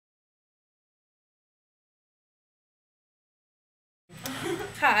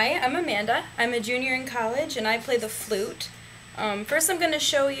Hi, I'm Amanda. I'm a junior in college and I play the flute. First I'm going to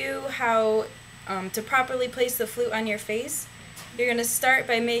show you how to properly place the flute on your face. You're going to start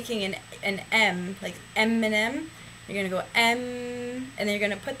by making an M, like M and M. You're going to go M, and then you're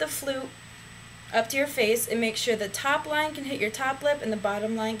going to put the flute up to your face and make sure the top line can hit your top lip and the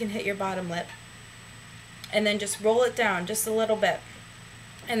bottom line can hit your bottom lip. And then just roll it down just a little bit.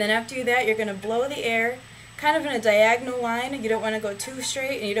 And then after that, you're going to blow the air kind of in a diagonal line. You don't want to go too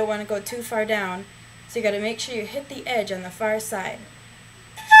straight and you don't want to go too far down. So you got to make sure you hit the edge on the far side.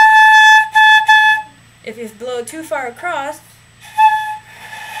 If you blow too far across,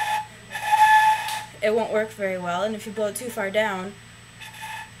 it won't work very well. And if you blow too far down,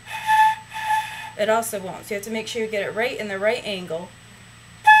 it also won't. So you have to make sure you get it right in the right angle.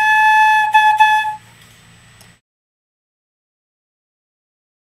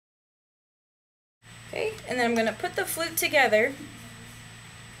 Okay, and then I'm going to put the flute together.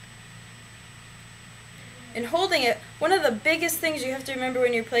 And holding it, one of the biggest things you have to remember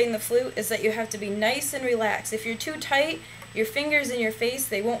when you're playing the flute is that you have to be nice and relaxed. If you're too tight, your fingers in your face,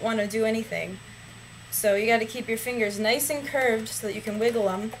 they won't want to do anything. So you got to keep your fingers nice and curved so that you can wiggle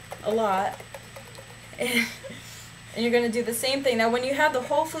them a lot. And you're going to do the same thing. Now when you have the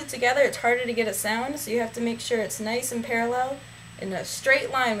whole flute together, it's harder to get a sound, so you have to make sure it's nice and parallel in a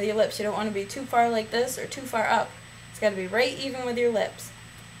straight line with your lips. You don't want to be too far like this or too far up. It's got to be right even with your lips.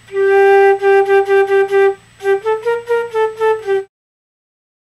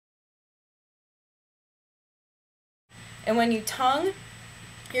 And when you tongue,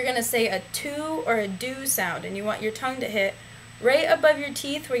 you're going to say a to or a do sound, and you want your tongue to hit right above your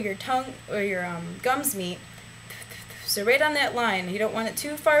teeth where your tongue or your gums meet. So right on that line. You don't want it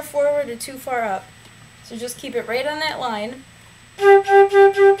too far forward or too far up. So just keep it right on that line.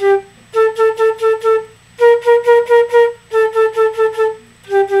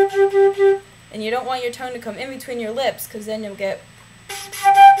 And you don't want your tongue to come in between your lips, because then you'll get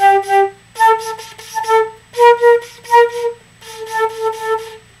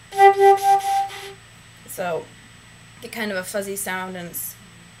so get kind of a fuzzy sound, and it's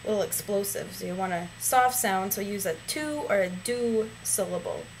a little explosive. So you want a soft sound, so use a to or a do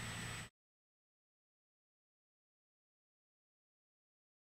syllable.